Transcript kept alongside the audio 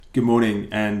Good morning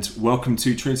and welcome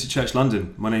to Trinity Church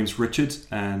London. My name's Richard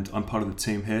and I'm part of the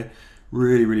team here.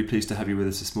 Really pleased to have you with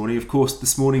us this morning. Of course,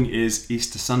 this morning is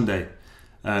Easter Sunday,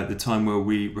 the time where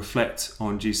we reflect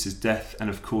on Jesus' death and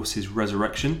of course his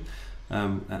resurrection.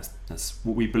 That's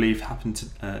what we believe happened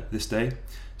this day.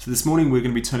 So this morning we're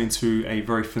going to be turning to a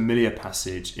very familiar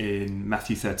passage in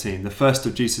Matthew 13, the first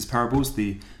of Jesus' parables,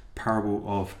 the parable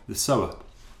of the sower.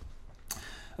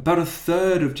 About a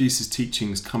third of Jesus'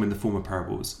 teachings come in the form of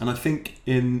parables, and I think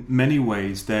in many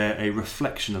ways they're a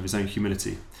reflection of his own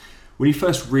humility. When you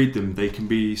first read them, they can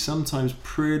be sometimes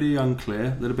pretty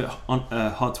unclear, a little bit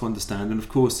hard to understand, and of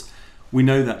course we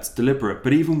know that's deliberate,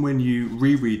 but even when you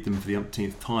reread them for the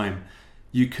umpteenth time,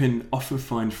 you can often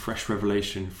find fresh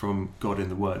revelation from God in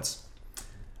the words.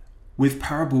 With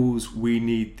parables, we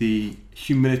need the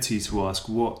humility to ask,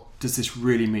 what does this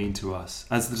really mean to us?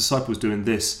 As the disciples do in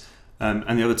this,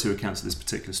 and the other two accounts of this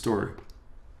particular story.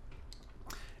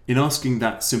 In asking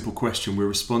that simple question, we're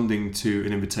responding to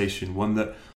an invitation, one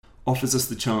that offers us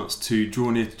the chance to draw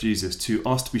near to Jesus, to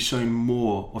ask to be shown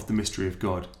more of the mystery of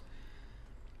God.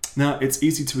 Now, it's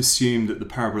easy to assume that the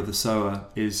parable of the sower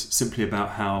is simply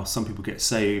about how some people get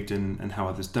saved and how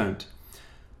others don't.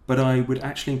 But I would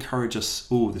actually encourage us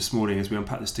all this morning as we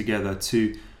unpack this together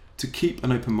to keep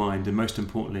an open mind and most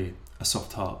importantly, a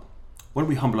soft heart. Why don't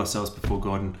we humble ourselves before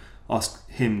God and ask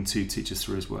him to teach us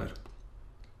through his word.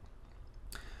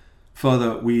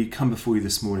 Father, we come before you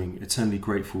this morning, eternally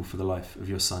grateful for the life of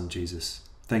your Son, Jesus.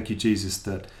 Thank you, Jesus,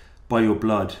 that by your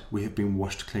blood we have been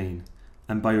washed clean,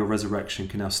 and by your resurrection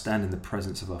can now stand in the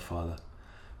presence of our Father.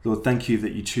 Lord, thank you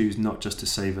that you choose not just to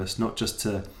save us, not just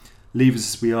to leave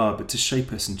us as we are, but to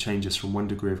shape us and change us from one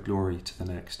degree of glory to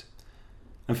the next.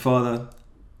 And Father,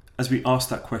 as we ask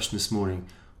that question this morning,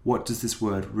 what does this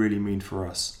word really mean for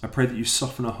us? I pray that you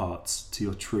soften our hearts to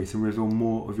your truth and reveal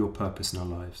more of your purpose in our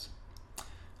lives.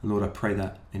 And Lord, I pray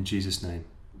that in Jesus' name.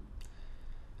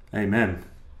 Amen.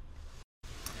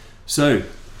 So,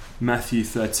 Matthew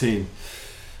 13.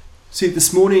 See,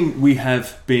 this morning we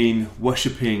have been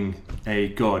worshipping a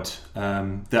God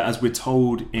that, as we're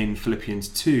told in Philippians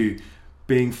 2,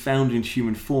 being found in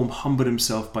human form, humbled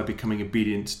himself by becoming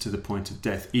obedient to the point of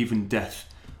death, even death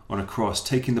on a cross,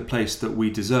 taking the place that we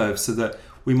deserve so that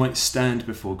we might stand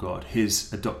before God,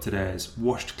 his adopted heirs,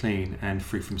 washed clean and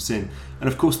free from sin. And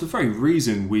of course, the very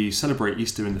reason we celebrate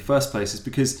Easter in the first place is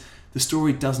because the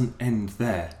story doesn't end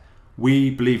there. We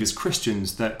believe as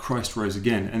Christians that Christ rose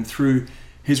again, and through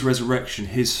his resurrection,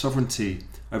 his sovereignty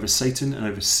over Satan and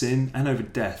over sin and over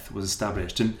death was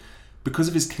established. And because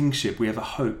of his kingship, we have a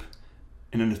hope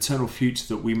in an eternal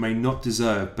future that we may not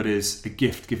deserve, but is a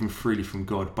gift given freely from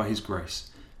God by his grace.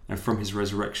 And from his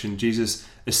resurrection, Jesus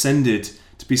ascended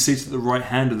to be seated at the right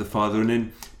hand of the Father, and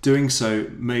in doing so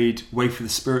made way for the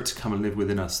Spirit to come and live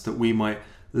within us, that we might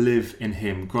live in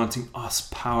him, granting us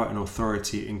power and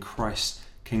authority in Christ's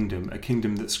kingdom, a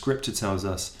kingdom that Scripture tells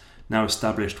us, now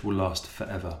established, will last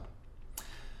forever.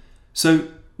 So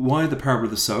why the parable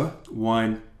of the sower?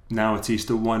 Why now at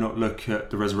Easter? Why not look at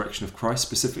the resurrection of Christ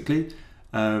specifically?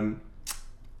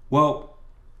 Well,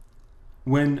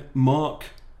 when Mark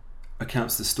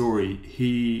accounts the story,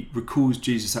 he recalls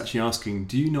Jesus actually asking,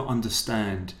 do you not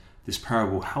understand this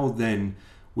parable? How then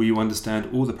will you understand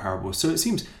all the parables? So it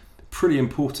seems pretty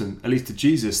important, at least to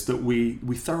Jesus, that we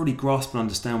thoroughly grasp and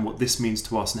understand what this means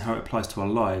to us and how it applies to our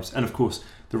lives, and of course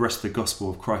the rest of the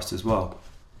gospel of Christ as well.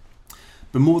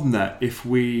 But more than that, if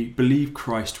we believe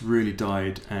Christ really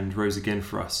died and rose again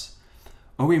for us,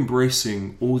 are we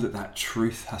embracing all that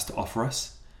truth has to offer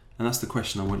us? And that's the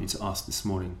question I want you to ask this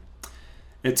morning.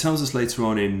 It tells us later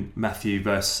on in Matthew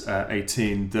verse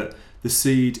 18 that the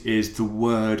seed is the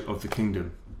word of the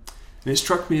kingdom. And it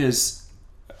struck me as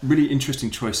a really interesting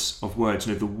choice of words,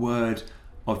 the word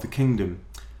of the kingdom.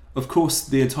 Of course,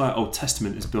 the entire Old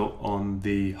Testament is built on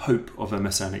the hope of a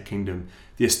messianic kingdom.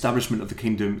 The establishment of the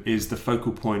kingdom is the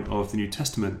focal point of the New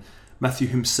Testament. Matthew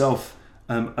himself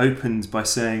opens by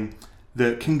saying,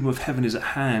 the kingdom of heaven is at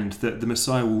hand, that the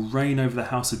Messiah will reign over the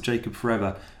house of Jacob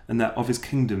forever, and that of his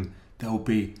kingdom there will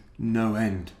be no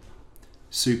end.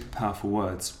 Super powerful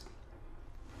words.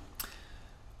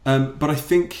 But I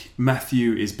think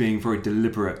Matthew is being very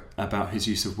deliberate about his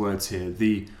use of words here.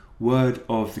 The word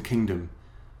of the kingdom.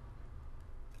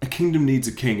 A kingdom needs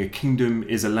a king. A kingdom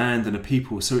is a land and a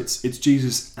people. So it's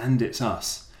Jesus and it's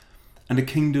us. And a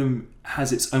kingdom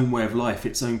has its own way of life,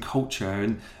 its own culture.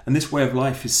 And this way of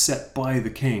life is set by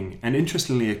the king. And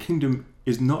interestingly, a kingdom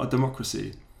is not a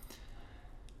democracy.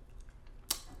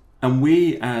 And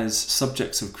we, as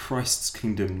subjects of Christ's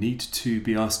kingdom, need to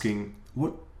be asking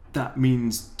what that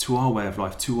means to our way of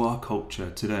life, to our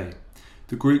culture today.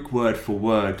 The Greek word for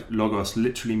word, logos,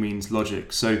 literally means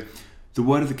logic. So the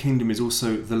word of the kingdom is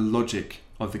also the logic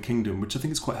of the kingdom, which I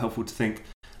think is quite helpful to think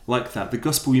like that. The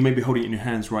gospel you may be holding in your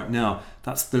hands right now,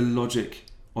 that's the logic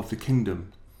of the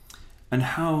kingdom. And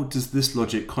how does this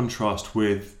logic contrast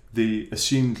with the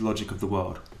assumed logic of the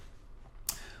world?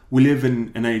 We live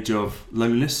in an age of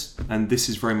loneliness, and this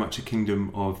is very much a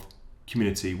kingdom of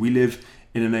community. We live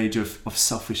in an age of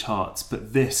selfish hearts,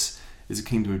 but this is a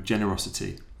kingdom of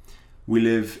generosity. We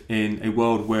live in a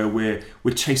world where we're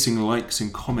chasing likes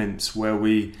and comments, where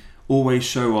we always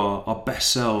show our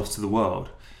best selves to the world.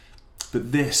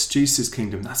 But this, Jesus'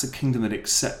 kingdom, that's a kingdom that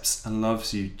accepts and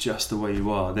loves you just the way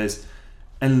you are. There's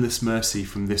endless mercy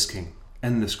from this king,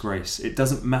 endless grace. It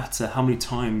doesn't matter how many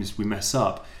times we mess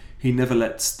up. He never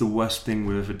lets the worst thing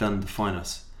we've ever done define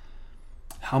us.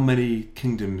 How many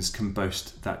kingdoms can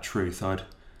boast that truth?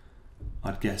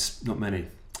 I'd guess not many.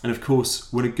 And of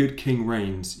course, when a good king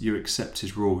reigns, you accept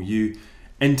his rule. You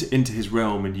enter into his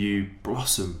realm and you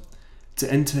blossom.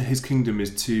 To enter his kingdom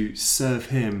is to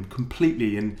serve him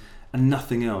completely and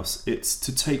nothing else. It's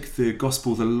to take the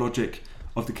gospel, the logic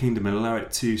of the kingdom, and allow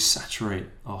it to saturate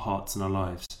our hearts and our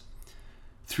lives.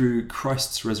 Through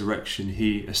Christ's resurrection,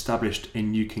 he established a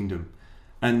new kingdom,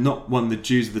 and not one the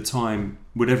Jews of the time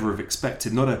would ever have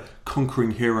expected, not a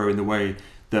conquering hero in the way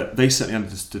that they certainly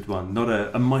understood one, not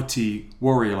a mighty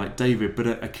warrior like David, but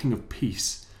a king of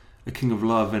peace, a king of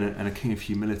love, and a king of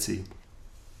humility.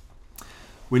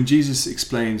 When Jesus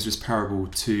explains this parable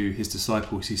to his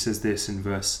disciples, he says this in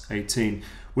verse 18,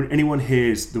 "When anyone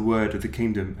hears the word of the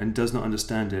kingdom and does not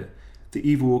understand it, the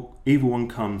evil one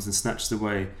comes and snatches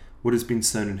away what has been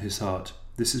sown in his heart.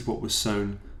 This is what was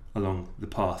sown along the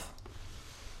path."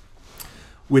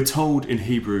 We're told in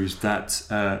Hebrews that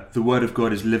the word of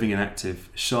God is living and active,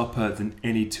 sharper than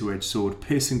any two-edged sword,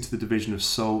 piercing to the division of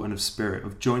soul and of spirit,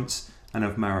 of joints and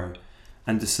of marrow,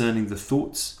 and discerning the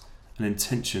thoughts and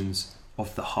intentions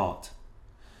of the heart.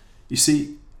 You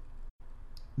see,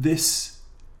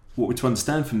 what we're to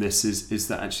understand from this is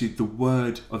that actually the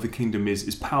word of the kingdom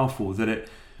is powerful, that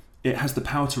it has the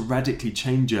power to radically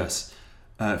change us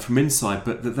from inside,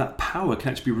 but that power can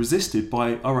actually be resisted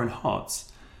by our own hearts.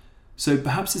 So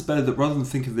perhaps it's better that rather than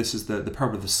think of this as the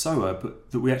parable of the sower, but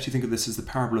that we actually think of this as the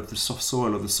parable of the soft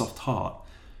soil or the soft heart.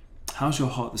 How's your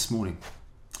heart this morning?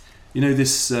 You know,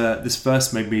 this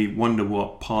verse made me wonder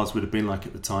what paths would have been like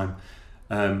at the time.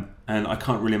 And I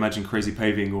can't really imagine crazy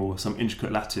paving or some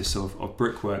intricate lattice of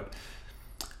brickwork.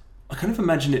 I kind of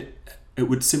imagine it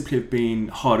would simply have been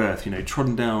hard earth,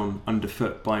 trodden down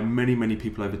underfoot by many, many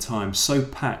people over time, so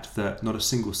packed that not a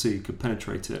single seed could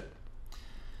penetrate it.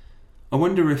 I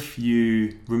wonder if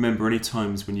you remember any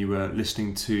times when you were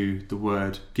listening to the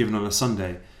word given on a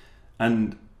Sunday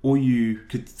and all you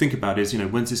could think about is,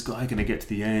 when's this guy going to get to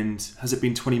the end? Has it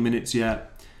been 20 minutes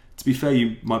yet? To be fair,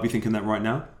 you might be thinking that right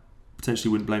now. Potentially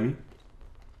wouldn't blame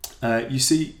you. You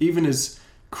see, even as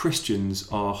Christians,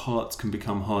 our hearts can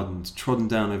become hardened, trodden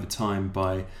down over time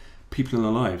by people in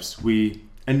our lives. We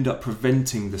end up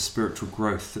preventing the spiritual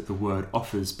growth that the word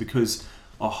offers because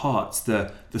our hearts,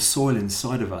 the soil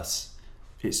inside of us,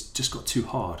 it's just got too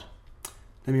hard.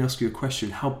 Let me ask you a question.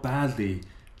 How badly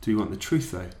do we want the truth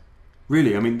though?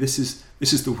 Really, this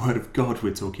is the word of God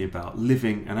we're talking about,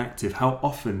 living and active. How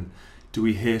often do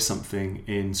we hear something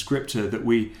in scripture that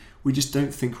we just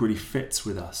don't think really fits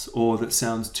with us, or that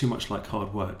sounds too much like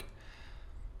hard work?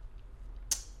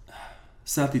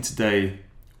 Sadly today,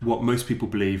 what most people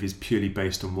believe is purely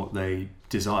based on what they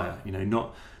desire,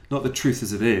 not the truth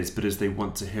as it is, but as they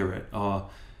want to hear it. Our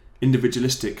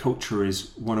individualistic culture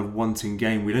is one of wanting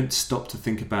gain. We don't stop to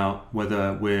think about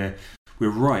whether we're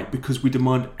right because we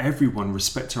demand everyone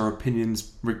respect our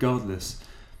opinions regardless.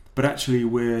 But actually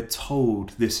we're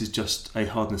told this is just a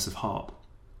hardness of heart.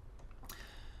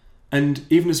 And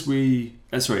even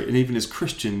as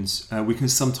Christians, we can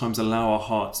sometimes allow our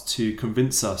hearts to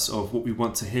convince us of what we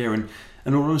want to hear. And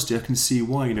in all honesty, I can see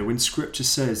why. When Scripture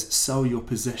says, "Sell your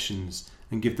possessions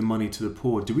and give the money to the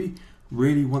poor," do we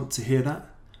really want to hear that?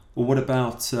 Or what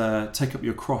about take up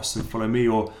your cross and follow me?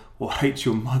 Or hate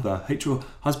your mother, hate your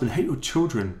husband, hate your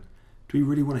children? Do we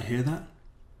really want to hear that?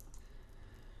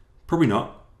 Probably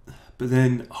not. But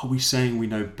then, are we saying we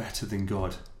know better than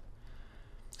God?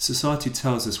 Society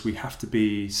tells us we have to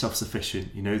be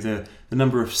self-sufficient. The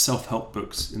number of self-help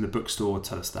books in the bookstore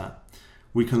tell us that.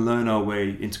 We can learn our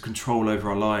way into control over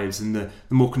our lives, and the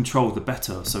more control, the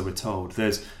better, so we're told.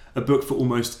 There's a book for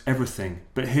almost everything,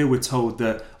 but here we're told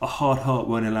that a hard heart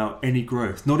won't allow any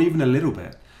growth, not even a little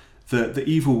bit. The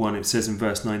evil one, it says in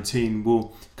verse 19,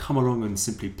 will come along and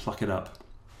simply pluck it up.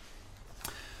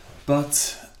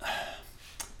 But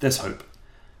there's hope.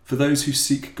 For those who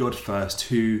seek God first,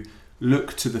 who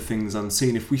look to the things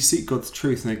unseen, if we seek God's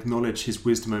truth and acknowledge his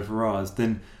wisdom over ours,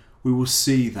 then we will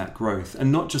see that growth.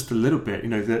 And not just a little bit.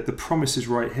 The promise is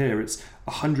right here. It's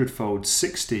 100-fold,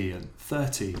 60 and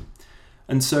 30.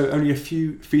 And so only a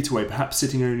few feet away, perhaps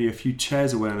sitting only a few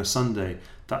chairs away on a Sunday,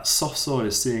 that soft soil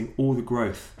is seeing all the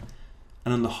growth.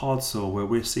 And on the hard soil where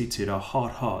we're seated, our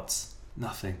hard hearts,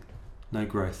 nothing, no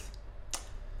growth.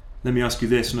 Let me ask you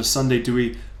this, on a Sunday, do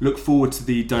we look forward to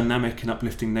the dynamic and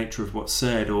uplifting nature of what's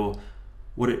said, or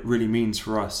what it really means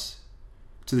for us?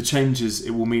 To the changes it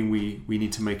will mean we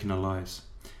need to make in our lives.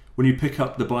 When you pick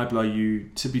up the Bible, are you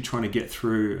simply trying to get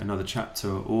through another chapter,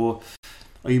 or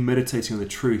are you meditating on the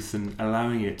truth and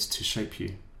allowing it to shape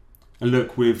you? And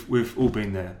look, we've all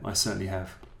been there. I certainly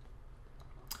have.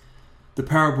 The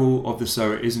parable of the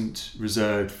sower isn't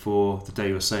reserved for the day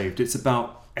you're saved. It's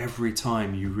about every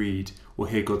time you read or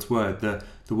hear God's word, the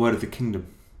word of the kingdom.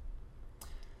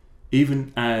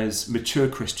 Even as mature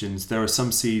Christians, there are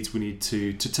some seeds we need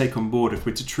to take on board if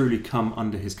we're to truly come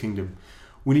under his kingdom.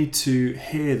 We need to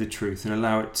hear the truth and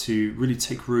allow it to really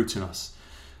take root in us,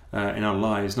 in our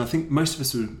lives. And I think most of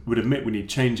us would admit we need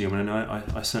changing. I mean,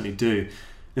 I certainly do.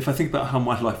 If I think about how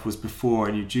my life was before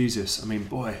I knew Jesus, I mean,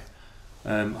 boy,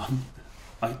 I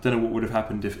don't know what would have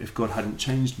happened if God hadn't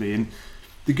changed me. And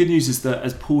the good news is that,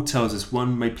 as Paul tells us,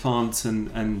 one may plant and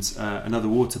another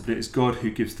water, but it is God who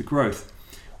gives the growth.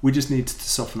 We just need to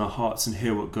soften our hearts and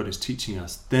hear what God is teaching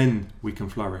us. Then we can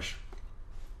flourish.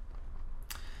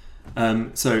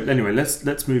 So anyway,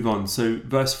 let's move on. So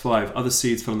verse 5, other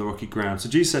seeds fell on the rocky ground. So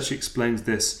Jesus actually explains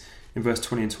this in verse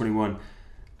 20 and 21.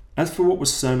 As for what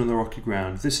was sown on the rocky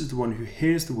ground, this is the one who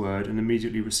hears the word and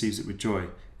immediately receives it with joy.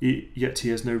 Yet he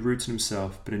has no root in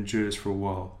himself, but endures for a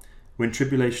while. When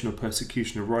tribulation or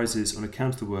persecution arises on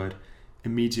account of the word,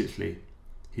 immediately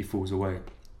he falls away.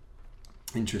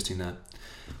 Interesting that.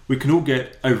 We can all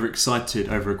get overexcited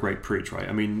over a great preach, right?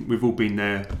 I mean, we've all been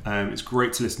there. It's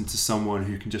great to listen to someone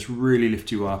who can just really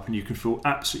lift you up, and you can feel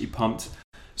absolutely pumped.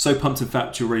 So pumped, in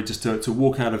fact, you're ready just to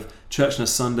walk out of church on a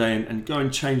Sunday and go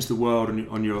and change the world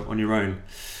on your own.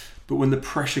 But when the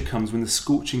pressure comes, when the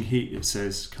scorching heat, it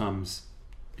says, comes,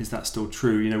 is that still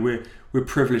true? We're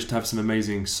privileged to have some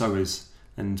amazing sowers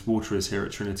and waterers here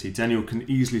at Trinity. Daniel can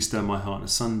easily stir my heart on a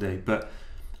Sunday, but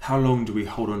how long do we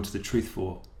hold on to the truth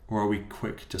for? Or are we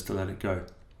quick just to let it go?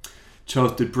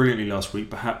 Charles did brilliantly last week.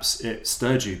 Perhaps it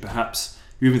stirred you. Perhaps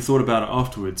you even thought about it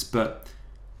afterwards. But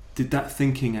did that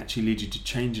thinking actually lead you to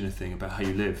change anything about how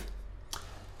you live?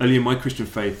 Early in my Christian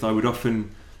faith, I would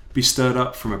often be stirred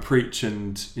up from a preach,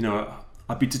 and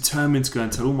I'd be determined to go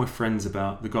and tell all my friends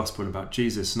about the gospel and about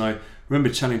Jesus. And I remember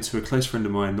chatting to a close friend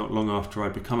of mine not long after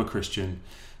I'd become a Christian.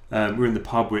 We were in the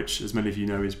pub, which, as many of you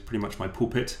know, is pretty much my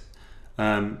pulpit.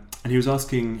 And he was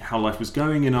asking how life was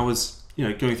going, and I was,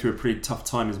 going through a pretty tough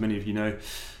time, as many of you know.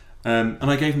 And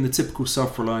I gave him the typical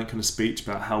self-reliant kind of speech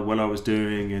about how well I was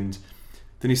doing, and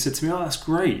then he said to me, "Oh, that's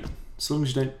great, as long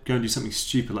as you don't go and do something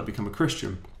stupid like become a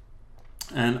Christian."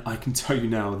 And I can tell you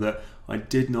now that I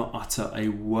did not utter a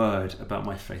word about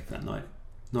my faith that night.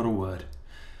 Not a word.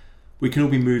 We can all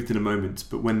be moved in a moment,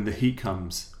 but when the heat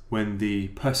comes, when the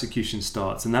persecution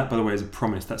starts, and that, by the way, is a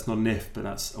promise. That's not an if, but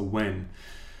that's a when.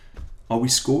 Are we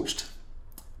scorched?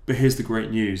 But here's the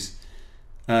great news.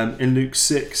 In Luke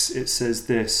 6, it says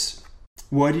this: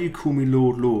 "Why do you call me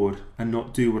Lord, Lord, and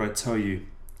not do what I tell you?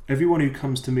 Everyone who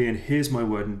comes to me and hears my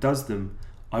word and does them,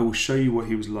 I will show you what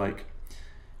he was like.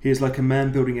 He is like a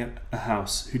man building a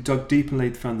house, who dug deep and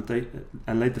laid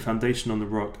the foundation on the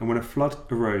rock. And when a flood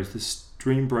arose, the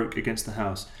stream broke against the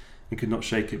house and could not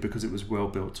shake it, because it was well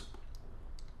built."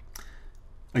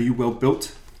 Are you well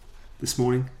built this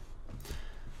morning?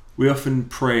 We often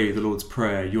pray the Lord's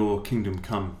Prayer, "Your kingdom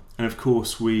come," and of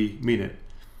course we mean it.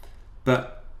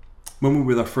 But when we're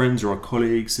with our friends or our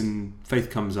colleagues and faith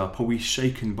comes up, are we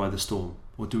shaken by the storm,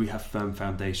 or do we have firm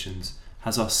foundations?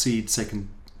 Has our seed taken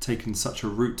such a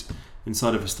root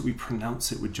inside of us that we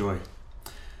pronounce it with joy?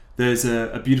 There's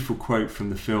a beautiful quote from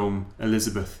the film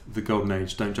Elizabeth, the Golden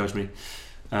Age, don't judge me,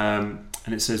 and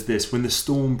it says this: "When the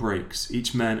storm breaks,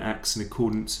 each man acts in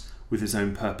accordance with his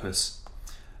own purpose.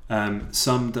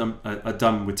 Some are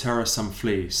dumb with terror, some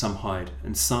flee, some hide,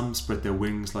 and some spread their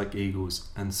wings like eagles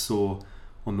and soar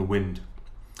on the wind."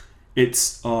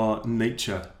 It's our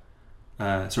nature.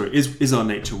 Is our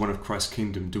nature one of Christ's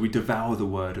kingdom? Do we devour the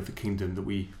word of the kingdom,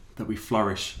 that we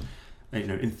flourish,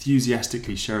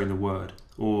 enthusiastically sharing the word,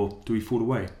 or do we fall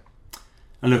away?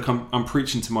 And look, I'm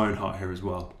preaching to my own heart here as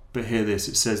well. But hear this: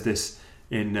 it says this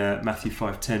in Matthew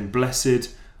 5:10: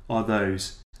 "Blessed are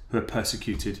those who are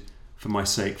persecuted for my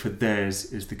sake, for theirs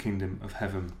is the kingdom of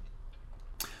heaven."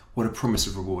 What a promise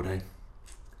of reward, eh?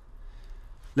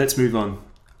 Let's move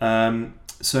on.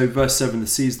 So verse 7, the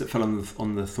seeds that fell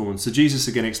on the thorns. So Jesus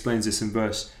again explains this in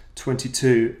verse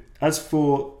 22. As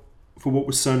for what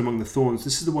was sown among the thorns,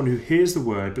 this is the one who hears the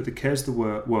word, but the cares of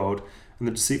the world and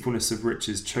the deceitfulness of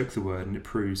riches choke the word, and it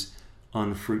proves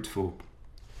unfruitful.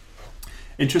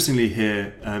 Interestingly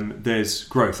here, there's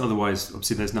growth. Otherwise,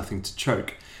 obviously, there's nothing to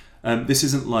choke. This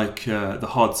isn't like the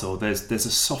hard soul. There's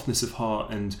a softness of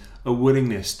heart and a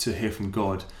willingness to hear from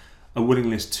God, a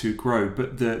willingness to grow.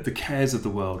 But the cares of the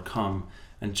world come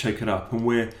and choke it up. And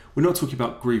we're not talking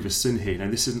about grievous sin here. Now,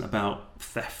 this isn't about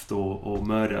theft or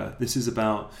murder. This is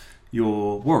about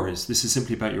your worries. This is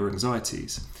simply about your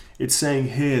anxieties. It's saying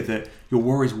here that your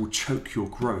worries will choke your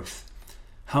growth.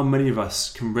 How many of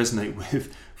us can resonate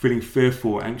with feeling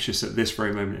fearful or anxious at this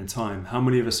very moment in time? How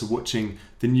many of us are watching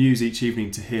the news each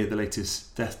evening to hear the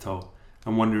latest death toll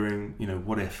and wondering,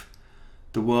 what if?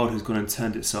 The world has gone and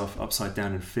turned itself upside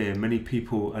down in fear. Many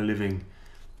people are living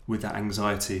with that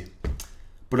anxiety.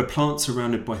 But a plant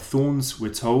surrounded by thorns,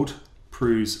 we're told,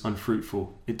 proves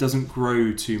unfruitful. It doesn't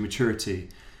grow to maturity.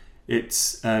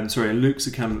 It's in Luke's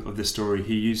account of this story,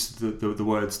 he used the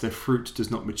words, "their fruit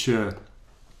does not mature,"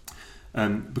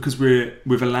 because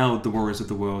we've allowed the worries of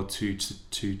the world to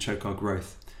choke our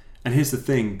growth. And here's the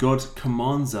thing: God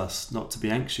commands us not to be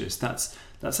anxious. That's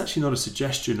actually not a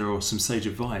suggestion or some sage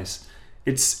advice.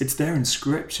 It's there in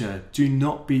Scripture. Do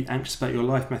not be anxious about your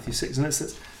life, Matthew 6. And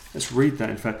let's read that.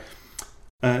 In fact.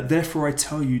 Therefore I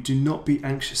tell you, do not be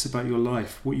anxious about your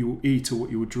life, what you will eat or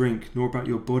what you will drink, nor about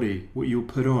your body, what you will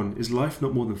put on. Is life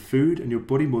not more than food, and your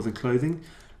body more than clothing?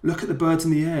 Look at the birds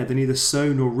in the air. They neither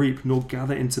sow nor reap, nor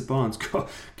gather into barns. God,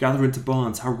 gather into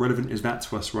barns. How relevant is that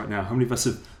to us right now? How many of us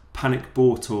have panic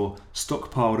bought or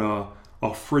stockpiled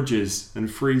our fridges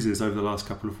and freezers over the last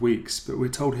couple of weeks? But we're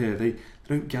told here they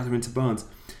don't gather into barns.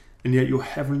 And yet your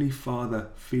heavenly Father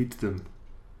feeds them.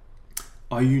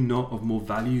 Are you not of more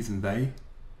value than they?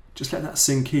 Just let that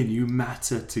sink in. You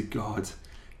matter to God.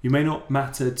 You may not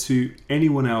matter to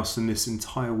anyone else in this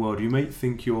entire world. You may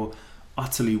think you're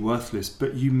utterly worthless,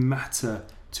 but you matter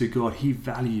to God. He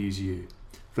values you.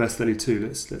 Verse 32,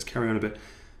 let's carry on a bit.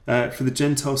 For the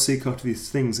Gentiles seek after these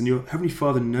things, and your Heavenly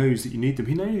Father knows that you need them.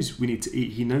 He knows we need to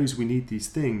eat. He knows we need these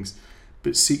things.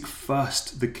 But seek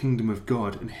first the kingdom of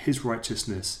God and His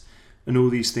righteousness, and all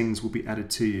these things will be added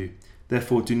to you.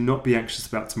 Therefore, do not be anxious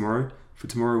about tomorrow, for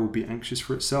tomorrow will be anxious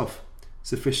for itself.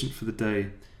 Sufficient for the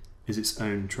day is its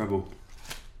own trouble.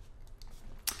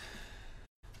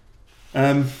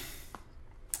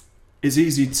 It's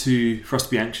easy for us to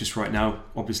be anxious right now.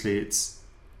 Obviously,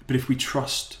 but if we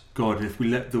trust God and if we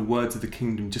let the words of the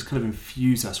kingdom just kind of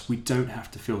infuse us, we don't have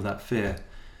to feel that fear.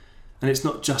 And it's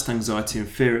not just anxiety and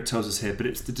fear, it tells us here, but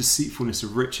it's the deceitfulness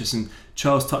of riches. And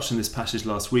Charles touched on this passage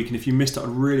last week. And if you missed it, I'd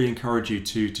really encourage you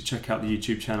to check out the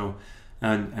YouTube channel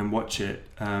and watch it.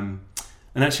 And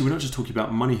actually, we're not just talking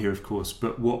about money here, of course,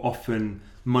 but what often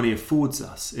money affords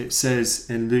us. It says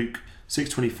in Luke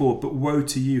 6:24, "But woe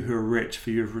to you who are rich, for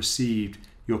you have received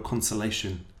your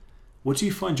consolation." What do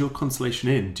you find your consolation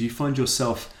in? Do you find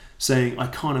yourself saying, "I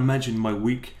can't imagine my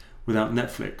week without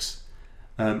Netflix"?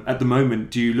 At the moment,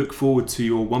 do you look forward to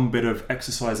your one bit of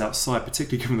exercise outside,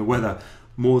 particularly given the weather,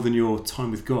 more than your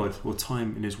time with God or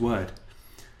time in His Word?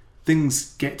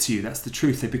 Things get to you, that's the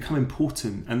truth. They become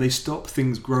important and they stop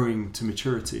things growing to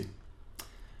maturity.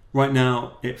 Right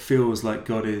now, it feels like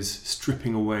God is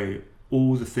stripping away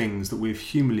all the things that we've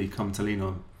humanly come to lean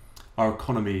on. Our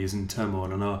economy is in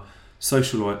turmoil and our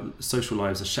social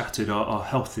lives are shattered. Our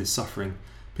health is suffering.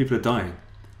 People are dying.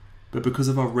 But because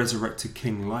of our resurrected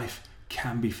King, life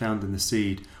can be found in the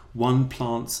seed. One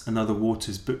plants, another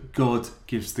waters, but God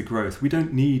gives the growth. We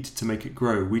don't need to make it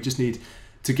grow. We just need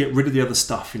to get rid of the other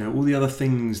stuff, all the other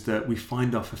things that we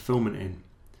find our fulfillment in.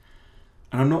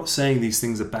 And I'm not saying these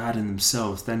things are bad in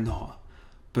themselves. They're not.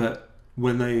 But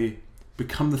when they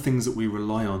become the things that we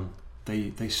rely on,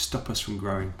 they stop us from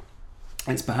growing.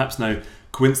 It's perhaps no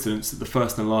coincidence that the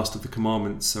first and last of the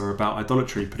commandments are about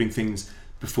idolatry, putting things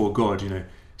before God.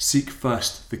 Seek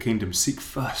first the kingdom. Seek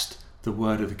first the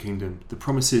word of the kingdom. The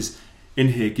promises in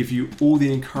here give you all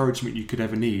the encouragement you could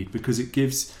ever need because it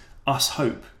gives us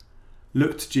hope.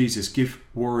 Look to Jesus. Give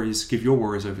your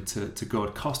worries over to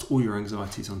God. Cast all your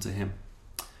anxieties onto Him.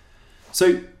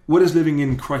 So what does living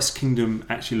in Christ's kingdom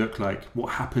actually look like?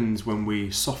 What happens when we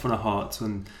soften our hearts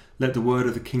and let the word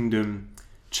of the kingdom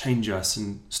change us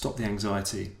and stop the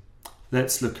anxiety?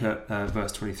 Let's look at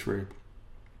verse 23.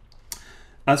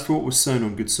 As for what was sown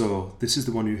on good soil, this is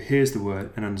the one who hears the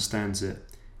word and understands it.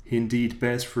 He indeed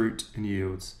bears fruit and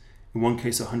yields. In one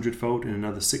case 100-fold, in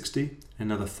another 60,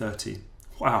 in another 30.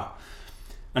 Wow.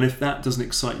 And if that doesn't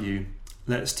excite you,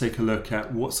 let's take a look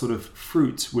at what sort of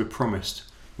fruit we're promised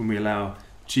when we allow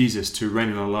Jesus to reign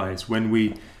in our lives, when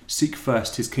we seek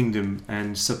first his kingdom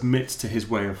and submit to his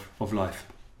way of life.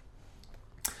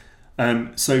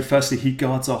 So firstly, he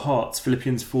guards our hearts.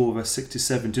 Philippians 4 verse 6 to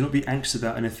 7. Do not be anxious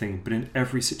about anything, but in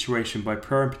every situation by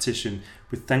prayer and petition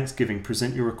with thanksgiving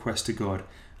present your request to God,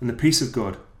 and the peace of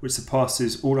God, which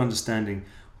surpasses all understanding,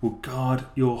 will guard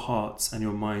your hearts and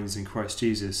your minds in Christ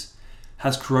Jesus.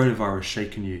 Has coronavirus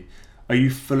shaken you? Are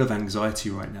you full of anxiety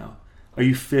right now? Are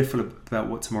you fearful about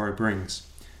what tomorrow brings?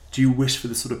 Do you wish for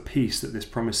the sort of peace that this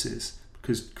promises?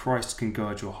 Because Christ can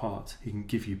guard your heart. He can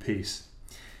give you peace.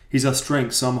 He's our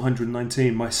strength. Psalm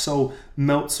 119. My soul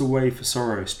melts away for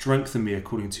sorrow. Strengthen me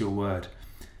according to your word.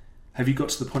 Have you got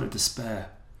to the point of despair?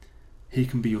 He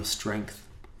can be your strength.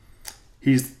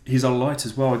 He's our light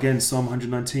as well. Again, Psalm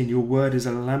 119. Your word is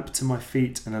a lamp to my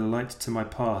feet and a light to my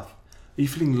path. Are you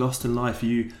feeling lost in life? Are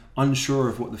you unsure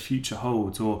of what the future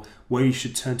holds or where you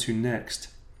should turn to next?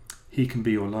 He can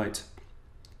be your light.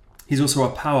 He's also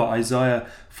our power. Isaiah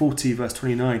 40 verse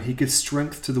 29. He gives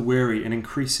strength to the weary and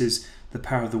increases the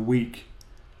power of the weak.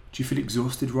 Do you feel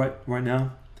exhausted right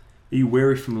now? Are you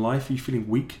weary from life? Are you feeling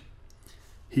weak?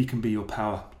 He can be your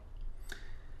power.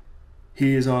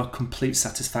 He is our complete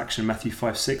satisfaction. Matthew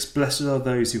 5:6. Blessed are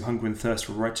those who hunger and thirst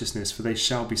for righteousness, for they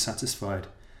shall be satisfied.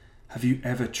 Have you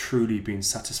ever truly been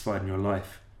satisfied in your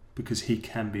life? Because he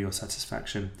can be your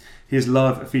satisfaction. He is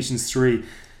love. Ephesians 3.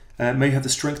 May you have the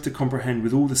strength to comprehend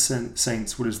with all the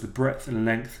saints what is the breadth and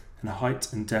length and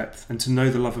height and depth, and to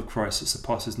know the love of Christ that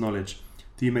surpasses knowledge,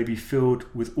 that you may be filled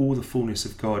with all the fullness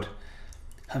of God.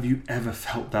 Have you ever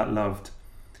felt that loved?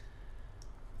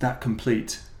 That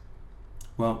complete?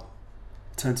 Well,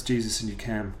 turn to Jesus and you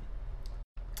can.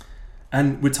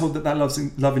 And we're told that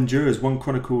love endures. 1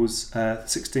 Chronicles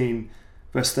 16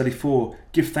 verse 34.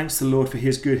 Give thanks to the Lord, for he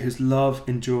is good. His love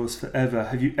endures forever.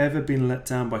 Have you ever been let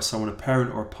down by someone, a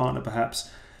parent or a partner perhaps?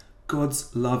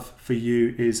 God's love for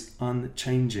you is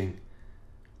unchanging.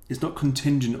 It's not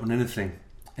contingent on anything.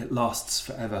 It lasts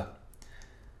forever.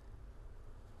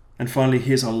 And finally,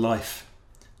 here's our life.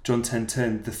 John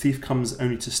 10:10. The thief comes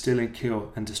only to steal and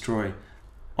kill and destroy.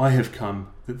 I have come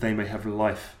that they may have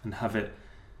life and have it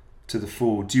to the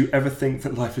full. Do you ever think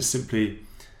that life is simply...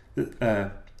 do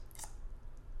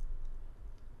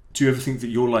you ever think that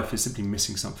your life is simply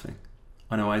missing something?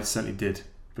 I know I certainly did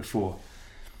before.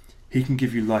 He can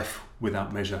give you life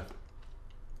without measure.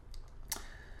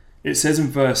 It says in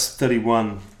verse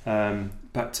 31,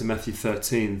 back to Matthew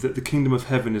 13, that the kingdom of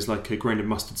heaven is like a grain of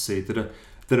mustard seed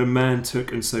that a man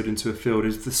took and sowed into a field. It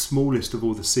is the smallest of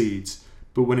all the seeds,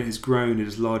 but when it is grown, it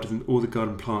is larger than all the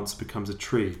garden plants and becomes a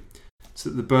tree, so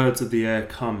that the birds of the air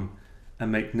come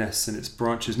and make nests in its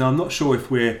branches. Now, I'm not sure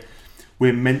if we're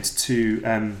meant to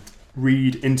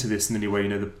read into this in any way,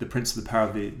 the prince of the power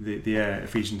of the air,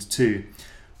 Ephesians 2.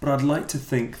 But I'd like to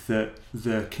think that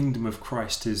the kingdom of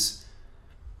Christ is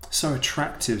so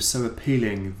attractive, so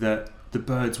appealing, that the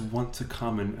birds want to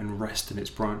come and rest in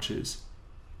its branches.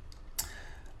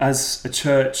 As a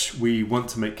church, we want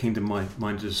to make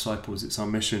kingdom-minded disciples. It's our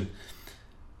mission.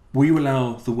 Will you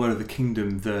allow the word of the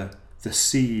kingdom, the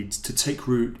seeds, to take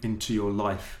root into your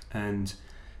life and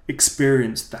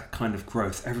experience that kind of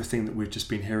growth, everything that we've just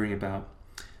been hearing about?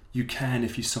 You can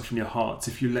if you soften your hearts,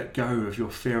 if you let go of your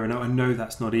fear. And I know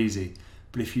that's not easy,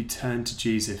 but if you turn to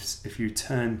Jesus, if you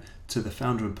turn to the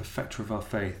founder and perfecter of our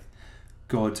faith,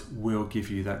 God will give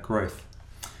you that growth.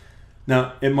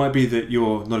 Now, it might be that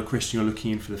you're not a Christian, you're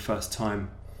looking in for the first time.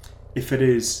 If it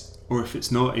is, or if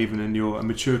it's not even, and you're a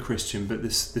mature Christian, but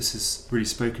this has really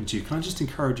spoken to you, can I just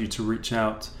encourage you to reach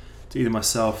out to either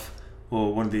myself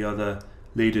or one of the other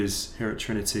leaders here at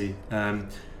Trinity?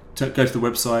 To go to the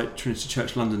website,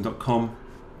 trinitychurchlondon.com,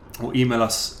 or email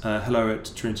us,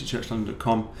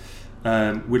 hello@trinitychurchlondon.com.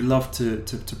 We'd love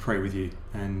to pray with you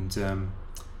and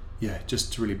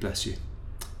just to really bless you.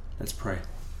 Let's pray.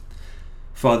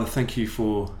 Father, thank you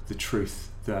for the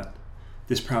truth that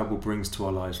this parable brings to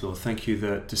our lives, Lord. Thank you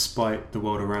that despite the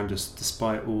world around us,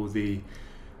 despite all the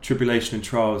tribulation and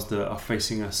trials that are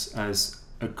facing us as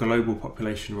a global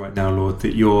population right now, Lord,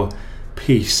 that your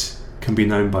peace can be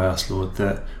known by us, Lord,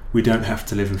 that we don't have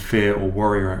to live in fear or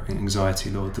worry or anxiety,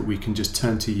 Lord, that we can just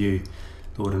turn to you,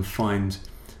 Lord, and find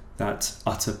that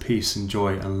utter peace and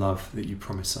joy and love that you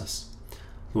promise us.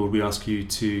 Lord, we ask you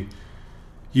to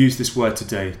use this word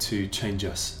today to change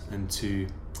us and to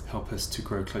help us to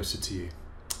grow closer to you.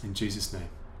 In Jesus' name,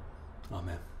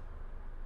 amen.